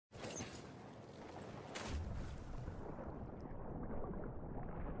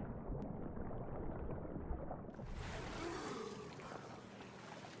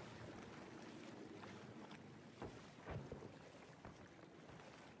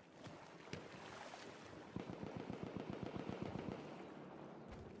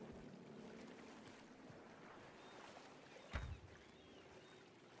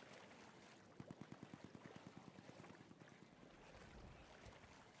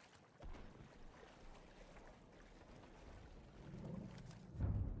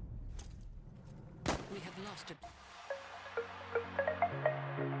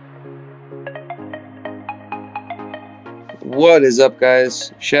What is up,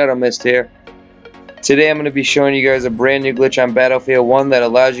 guys? xShAdOwYxMiSt here. Today I'm going to be showing you guys a brand new glitch on Battlefield 1 that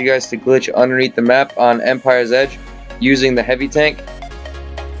allows you guys to glitch underneath the map on Empire's Edge using the heavy tank.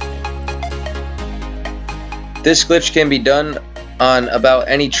 This glitch can be done on about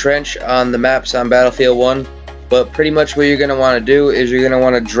any trench on the maps on Battlefield 1, but pretty much what you're going to want to do is you're going to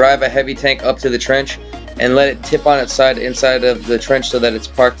want to drive a heavy tank up to the trench and let it tip on its side inside of the trench so that it's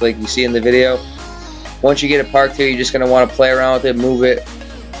parked like you see in the video. Once you get it parked here, you're just going to want to play around with it, move it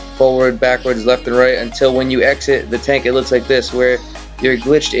forward, backwards, left and right until when you exit the tank it looks like this, where you're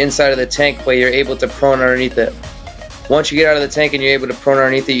glitched inside of the tank but you're able to prone underneath it. Once you get out of the tank and you're able to prone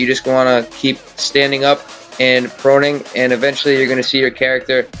underneath it, you just want to keep standing up and proning, and eventually you're going to see your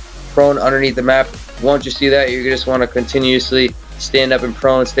character prone underneath the map. Once you see that, you just want to continuously stand up and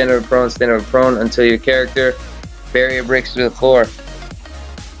prone, stand up and prone, stand up and prone until your character barrier breaks through the floor.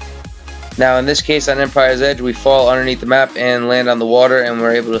 Now in this case on Empire's Edge, we fall underneath the map and land on the water and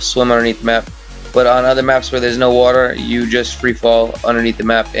we're able to swim underneath the map. But on other maps where there's no water, you just free fall underneath the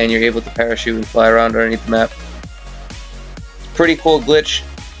map and you're able to parachute and fly around underneath the map. Pretty cool glitch.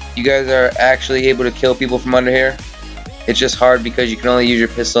 You guys are actually able to kill people from under here. It's just hard because you can only use your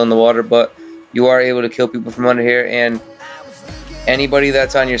pistol in the water, but you are able to kill people from under here, and anybody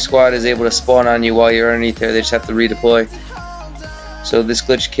that's on your squad is able to spawn on you while you're underneath there. They just have to redeploy. So this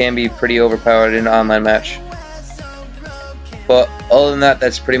glitch can be pretty overpowered in an online match. But other than that,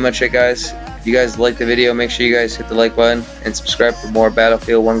 that's pretty much it, guys. If you guys like the video, make sure you guys hit the like button and subscribe for more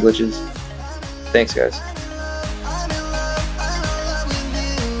Battlefield 1 glitches. Thanks, guys.